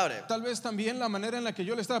going about it. Tal vez también la manera en la que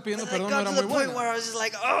yo le estaba pidiendo And I perdón no got era to the muy point buena. where I was just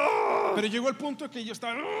like, oh, Pero llegó el punto que yo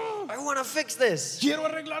estaba, I want to fix this. quiero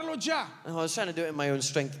arreglarlo ya. And I was trying to do it in my own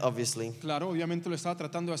strength, obviously. Claro, obviamente lo estaba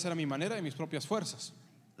tratando de hacer a mi manera y mis propias fuerzas.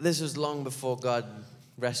 This was long before God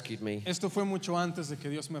rescued me. Esto fue mucho antes de que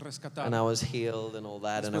Dios me And rescatara. I was healed and all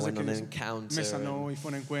that. And I Después went de on que an me encounter. sanó y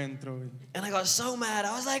fue un encuentro. And I got so mad.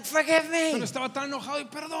 I was like, forgive Pero me. estaba tan enojado y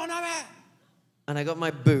perdóname. And I got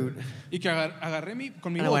my boot. Y que agarré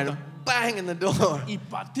con mi And I went bota bang in the door. y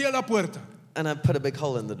pateé la puerta. And I put a big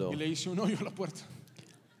hole in the door. Y le hice un hoyo a la puerta.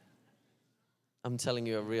 I'm telling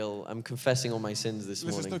you I'm confessing all my sins this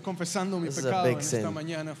Les estoy morning. confesando mi This is a pecado big en esta sin.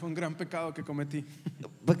 mañana. Fue un gran pecado que cometí.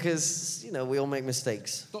 Because, we all make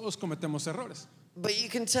mistakes. Todos cometemos errores. But you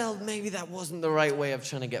can tell maybe that wasn't the right way of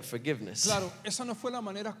trying to get forgiveness. Claro, esa no fue la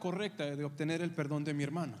manera correcta de obtener el perdón de mi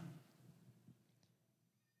hermana.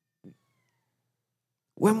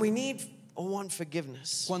 When we need or want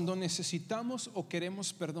forgiveness, Cuando necesitamos o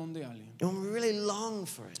queremos perdón de alguien, when we really long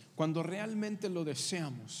for it, cuando realmente lo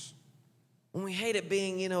deseamos, when we hate it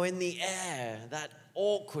being, in the air, that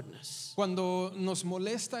awkwardness, cuando nos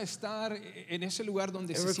molesta estar en ese lugar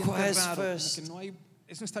donde It se siente requires raro, como first que no hay,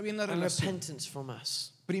 eso está bien la and relación. repentance from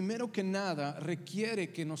us, Primero que nada,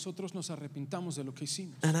 requiere que nosotros nos arrepintamos de lo que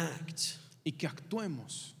hicimos an act. y que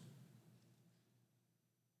actuemos.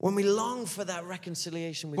 When we long for that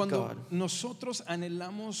reconciliation with Cuando God, nosotros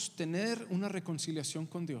anhelamos tener una reconciliación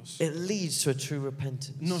con Dios, it leads to a true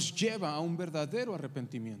repentance. nos lleva a un verdadero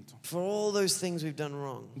arrepentimiento For all those things we've done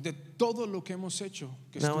wrong. de todo lo que hemos hecho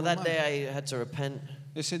que Now, estuvo that mal. day I had to repent,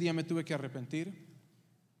 Ese día me tuve que arrepentir.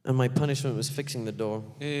 and my punishment was fixing the door,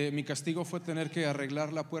 Mi castigo fue tener que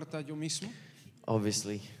arreglar la puerta yo mismo,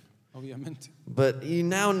 obviously. obviamente. But you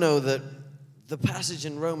now know that the passage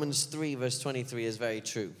in Romans 3, verse 23 is very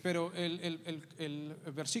true. Pero el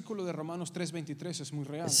versículo de Romanos 3:23 es muy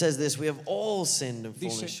real. It says this, we have all sinned and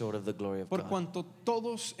fallen Dice, short of the glory of por God. cuanto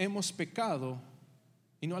todos hemos pecado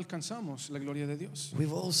y no alcanzamos la gloria de Dios.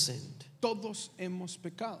 We've all sinned. Todos hemos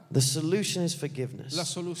pecado. The solution is forgiveness. La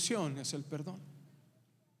solución es el perdón.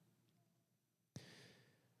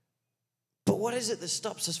 But what is it that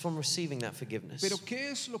stops us from receiving that forgiveness? Pero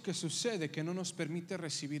 ¿qué es lo que sucede que no nos permite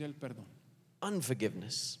recibir el perdón?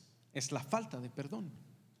 Unforgiveness. Es la falta de perdón.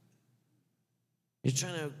 You're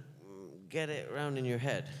trying to get it around in your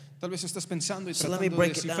head. Tal vez estás pensando y So let me tratando de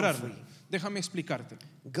break it down for descifrarlo. you. Déjame explicarte.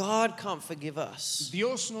 God can't forgive us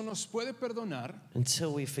Dios no nos puede perdonar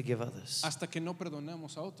until we forgive others. hasta que no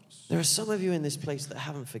perdonamos a otros. There are some of you in this place that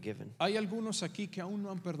haven't forgiven, Hay algunos aquí que aún no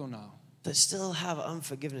han perdonado, that still have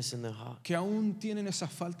unforgiveness in their heart. que aún tienen esa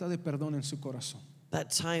falta de perdón en su corazón. That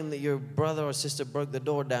time that your brother or sister broke the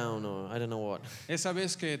door down, or I don't know what. Esa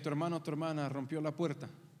vez que tu hermano o tu hermana rompió la puerta,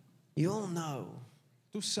 You all know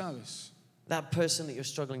tú sabes that person that you're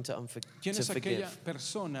struggling to quién es aquella forgive.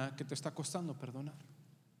 persona que te está costando perdonar.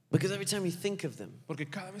 Because every time you think of them, Porque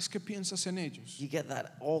cada vez que piensas en ellos, you get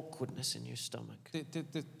that awkwardness in your stomach.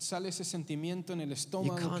 te sale ese sentimiento en el You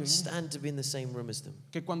estómago can't stand to be in the same room as them.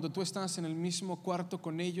 que cuando tú estás en el mismo cuarto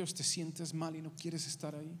con ellos te sientes mal y no quieres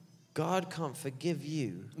estar ahí. God can't forgive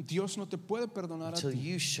you Dios no te puede perdonar a until ti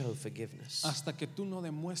you show forgiveness. hasta que tú no A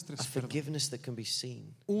demuestres perdón. forgiveness that can be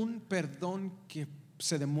seen Un perdón que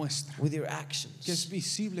se demuestra, with your que es actions.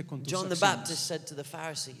 visible con tus John the acciones. Baptist said to the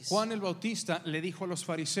Pharisees, Juan el Bautista le dijo a los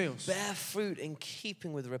fariseos: bear fruit in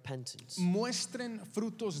keeping with repentance. muestren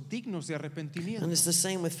frutos dignos de arrepentimiento. And it's the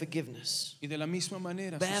same with forgiveness. Y de la misma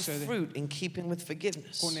manera Bear sucede fruit in keeping with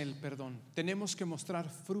forgiveness. con el perdón. Tenemos que mostrar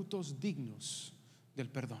frutos dignos del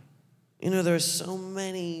perdón. You know, there are so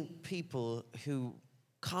many people who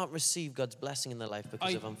can't receive God's blessing in their life because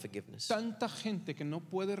Hay of unforgiveness. tanta gente que no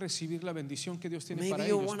puede recibir la bendición que Dios tiene Maybe para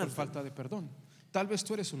you're ellos one por of them. falta de perdón. Tal vez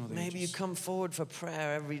tú eres uno de Maybe you ellos. come forward for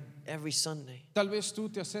prayer every Sunday. Tal vez tú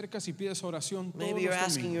te acercas y pides oración todos Maybe you're los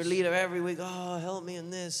asking your domingos. leader every week, oh, help me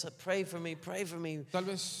in this, pray for me, pray for me. Tal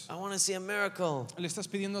vez I want to see a miracle. le estás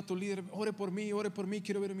pidiendo a tu líder: ore por mí,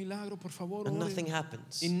 quiero ver un milagro, por favor, And ore. nothing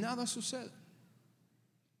happens. Y nada sucede.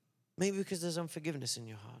 Maybe because there's unforgiveness in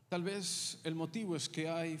your heart. Tal vez el motivo es que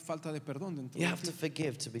hay falta de perdón dentro You de have to ti.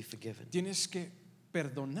 forgive to be forgiven. Tienes que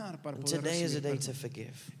perdonar para And poder today is a recibir day to perdón.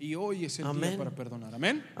 forgive. Y hoy es el día Amén. para perdonar.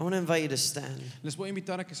 Amén. I want to invite you to stand. Les voy a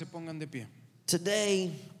invitar a que se pongan de pie.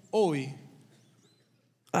 Today, Hoy,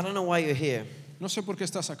 I don't know why you're here. no sé por qué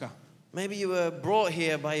estás acá. Maybe you were brought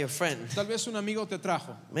here by your friend. Tal vez un amigo te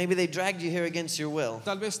trajo. Maybe they dragged you here against your will.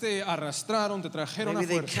 Tal vez te arrastraron, te trajeron a Maybe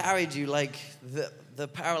they fuerza. carried you like the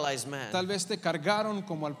paralyzed man. Tal vez te cargaron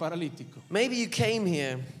como al paralítico. Maybe you came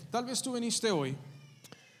here, Tal vez tú viniste hoy,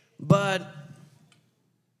 but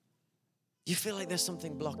you feel like there's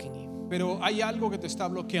something blocking you. pero hay algo que te está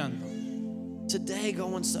bloqueando. Today,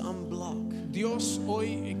 God wants to unblock, Dios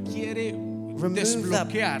hoy quiere remove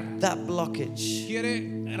desbloquear, that blockage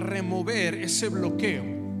quiere remover ese bloqueo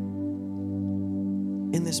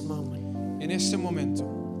in this moment. en ese momento.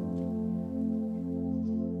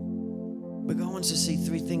 But God wants to see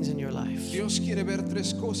three things in your life. Dios quiere ver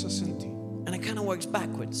tres cosas en ti And it kind of works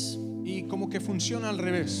backwards. y como que funciona al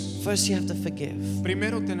revés. First, you have to forgive.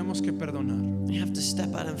 Primero tenemos que perdonar. You have to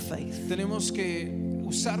step out in faith. Tenemos que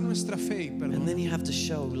usar nuestra fe y And perdonar. then you have to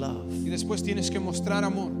show love. Y después tienes que mostrar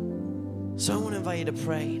amor. So I want to invite you to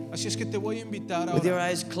pray. Así es que te voy a invitar With your ahora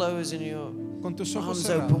eyes closed and your con tus ojos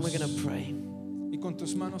arms open, we're cerrados going to pray. y con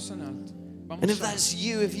tus manos en alto. And Vamos if a that's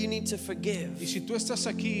you, if you need to Y forgive, si tú estás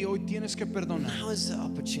aquí y hoy tienes que perdonar, now is the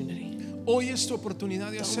opportunity. hoy es tu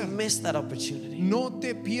oportunidad de Don't hacerlo. miss that opportunity. No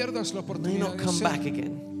te pierdas la May oportunidad not de come back hacerlo.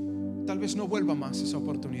 again. Tal vez no vuelva más esa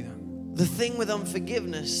oportunidad. The thing with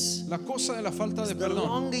unforgiveness, La cosa de la falta de the perdón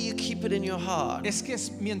longer you keep it in your heart, es que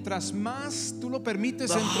mientras más tú lo permites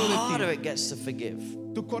the dentro harder de it gets to forgive. ti,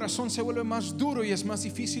 tu corazón se vuelve más duro y es más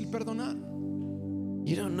difícil perdonar.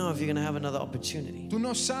 You don't know if you're going to have another opportunity. Tú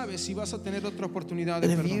no sabes si vas a tener otra oportunidad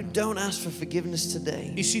de And if you perdón. don't ask for forgiveness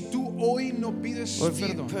today, Y si tú hoy no pides or if you,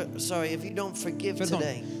 perdón, if you don't forgive perdón,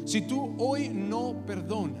 today, si tú hoy no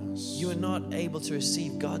perdonas, you are not able to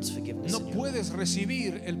receive God's forgiveness. no in your life. puedes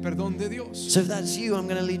recibir el perdón de Dios. So if that's you, I'm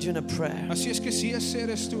going to lead you in a prayer. Así es que si ese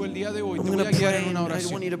eres tú el día de hoy, I'm te going voy a to guiar pray, en una and I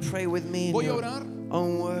want you oración. to pray with me in Voy a your orar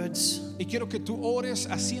own words. y quiero que tú ores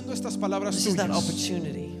haciendo estas palabras This is that tuyas.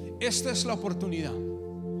 opportunity Esta es la oportunidad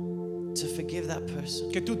to forgive that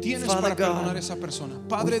person. que tú tienes Father para perdonar God, a esa persona. We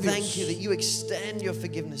Padre thank you that Dios, you extend your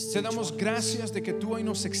forgiveness te to each damos one. gracias de que tú hoy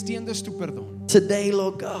nos extiendes tu perdón. Today,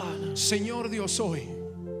 Lord God, Señor Dios, hoy,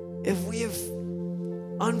 if we have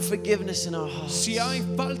unforgiveness in our hearts, si hay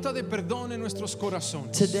falta de perdón en nuestros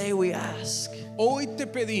corazones, today we ask hoy te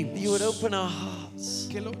that you would pedimos open our hearts,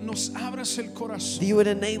 que nos abras el that corazón, you would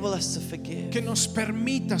enable us to forgive. que nos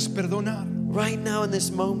permitas perdonar. Right now in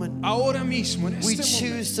this moment, Ahora mismo, en we este momento,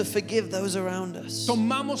 choose to forgive those around us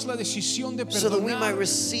tomamos la decisión de so that we might perdonar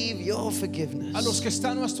receive your a los forgiveness. que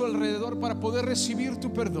están a nuestro alrededor para poder recibir tu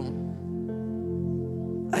perdón.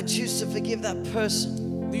 I choose to forgive that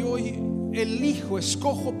person, De hoy elijo,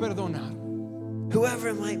 escojo perdonar. whoever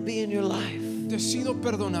it might be in your life. Decido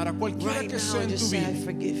perdonar a cualquiera Right que now, sea en just tu say, I vida.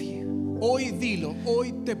 forgive you. Hoy dilo,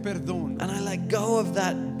 hoy te perdono. And I let go of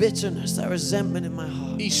that bitterness, that resentment in my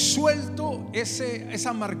heart. Y suelto esa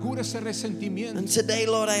amargura, ese resentimiento. And today,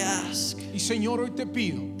 Lord, I ask Y Señor, hoy te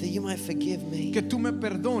pido that you might forgive me. que tú me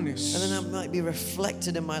perdones. And then that might be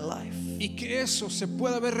reflected in my life. Y que eso se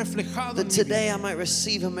pueda ver reflejado That en mi vida. today I might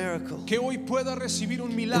receive a miracle Que hoy pueda recibir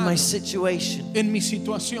un in milagro my situation. en mi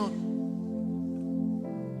situación.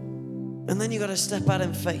 And then you got to step out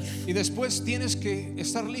in faith. Y después tienes que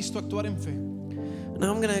estar listo a actuar en fe.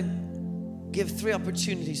 Now I'm going to give 3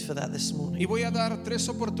 opportunities for that this morning. Y voy a dar 3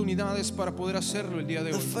 oportunidades para poder hacerlo el día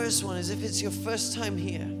de The hoy. first one is if it's your first time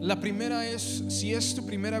here La primera es, si es tu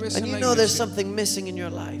primera vez and en you la know there's iglesia something missing in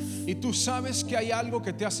your life. y tú sabes que hay algo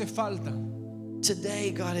que te hace falta,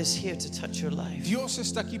 Today God is here to touch your life. Dios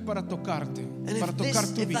está aquí para tocarte, And para tocar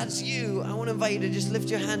tu if vida. that's you, I want to invite you to just lift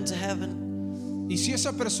your hand to heaven Y si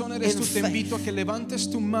esa persona eres In tú, te faith. invito a que levantes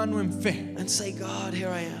tu mano en fe and say, God, here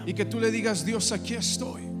I am. y que tú le digas, Dios, aquí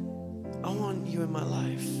estoy. I want you in my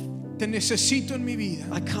life. Te necesito en mi vida.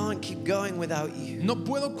 I can't keep going without you. No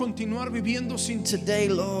puedo continuar viviendo sin ti. Today,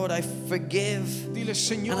 Lord, I forgive Dile,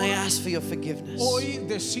 Señor, and I ask for your forgiveness hoy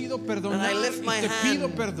decido perdonar And I lift y my te pido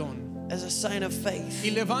hand. perdón. as a sign of faith. Y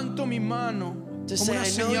levanto mi mano To como say, una I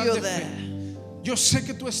know señal you're de there. fe. Yo sé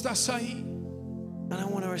que tú estás ahí And I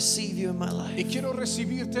want to receive you in my y life. quiero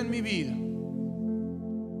recibirte en mi vida.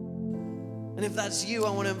 And if that's you,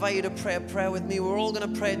 I want to invite you to pray a prayer with me. We're all going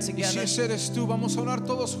to pray it Y si together. ese eres tú, vamos a orar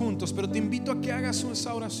todos juntos, pero te invito a que hagas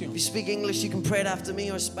esa oración. If you speak English, you can pray it after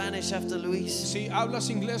me, or Spanish after Luis. Si hablas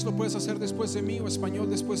inglés, lo puedes hacer después de mí, o español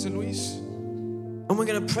después de Luis. And we're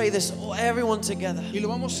going to pray this, everyone together. Y lo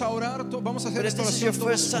vamos a orar, vamos a hacer But if esta this is your oración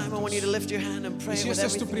todos first time, I want you to juntos. lift your hand and Y pray si with esta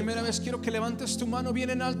es tu everything. primera vez, quiero que levantes tu mano bien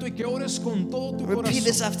en alto y que ores con todo tu Repeat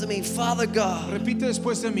this corazón. after me. Father God, Repite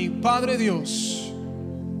después de mí, Padre Dios,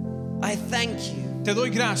 I thank you. te doy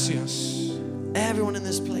gracias. Everyone in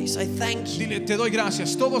this place, I thank you Dile, te doy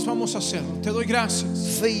gracias. Todos vamos a hacerlo. Te doy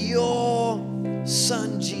gracias for your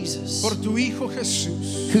Son Jesus, por tu Hijo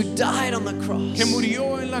Jesús, who died on the cross, que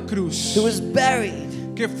murió en la cruz, who was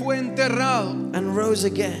buried que fue enterrado and rose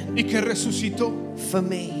again y que resucitó for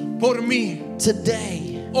me. por mí.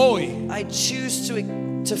 Today, Hoy I choose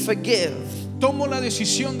to forgive tomo la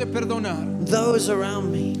decisión de perdonar those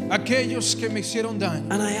around me, a aquellos que me hicieron daño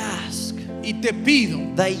and I ask y te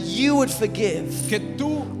pido that you would forgive que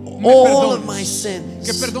tú me all of my perdones,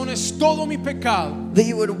 que sins, perdones todo mi pecado. that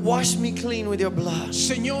you would wash me clean with your blood,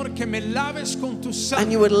 Señor, que me laves con tu and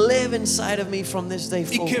sangre you would live inside of me from this day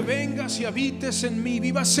y que forward. vengas y habites en mí,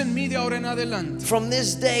 vivas en mí de ahora en adelante. From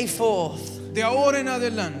this day forth, De ahora en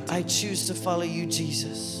adelante, I choose to follow you,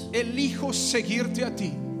 Jesus. elijo seguirte a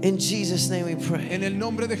ti. In Jesus' name we pray. En el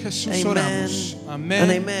nombre de Jesús Amen oramos. Amén.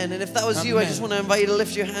 and amen. And if that was you, I Amen. just want to invite you to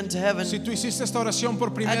lift your hand to heaven. Si tú hiciste esta oración por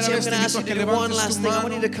primera Actually, I'm vez, te going to ask invito a you que to do one levantes last tu thing. I mano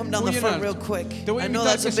want you to come down the muy en front alto. real quick. Te voy a I know invitar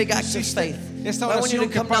that's que a si big tú act of hiciste faith. esta But I want you to oración,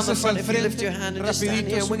 que come down the pases front al if you lift frente your hand and just stand rapidito.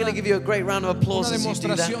 here. Es And we're going to una give you a great round of applause una as you do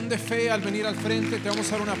that. demostración de fe al venir al frente. Te vamos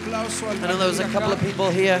a dar un aplauso al I know there was a venir couple acá. of people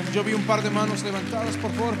here. Yo vi un par de manos levantadas. Por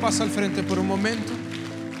favor, pasa al frente por un momento.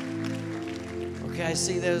 Okay, I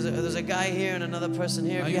see there's a guy here and another person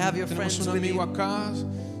here. If Ahí you have your tenemos friends un with amigo you,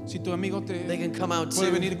 acá. Si tu amigo they can come out puede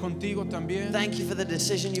too. venir contigo también. Thank you for the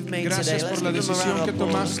decision you've made today. Gracias Let's por la give them a decisión round que of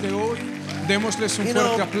applause. tomaste hoy. Démosles un You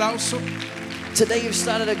know, fuerte aplauso. Today you've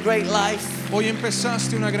started a great life. Hoy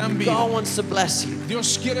empezaste una gran vida. God wants to bless you.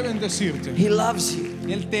 Dios quiere bendecirte. He loves you.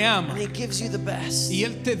 Él te ama And He gives you the best. y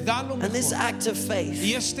Él te da lo And this mejor. act of faith,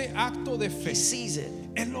 Y este acto de fe, He sees it.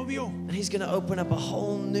 Él lo vio And He's going to open up a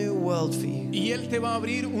whole new world for you. y Él te va a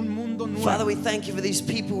abrir un mundo Father, nuevo. we thank you for these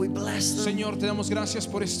people. We bless them. Señor, te damos gracias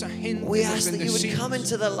por esta gente. We Los ask that you would come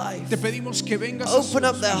bendecimos. into their life. Te pedimos que vengas a sus Open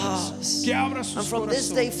up their vidas, hearts. que abras sus And from this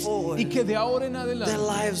day corazones forward, y que de ahora en their adelante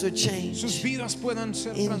lives would sus change. vidas puedan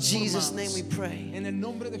ser In Jesus' name transformadas. we pray. En el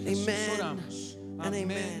nombre de Jesús Amen oramos. and Amén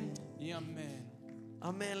amen. y amén.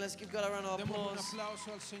 Amen. Let's give God a round of Demos un applause.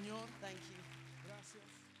 aplauso al Señor. Thank you.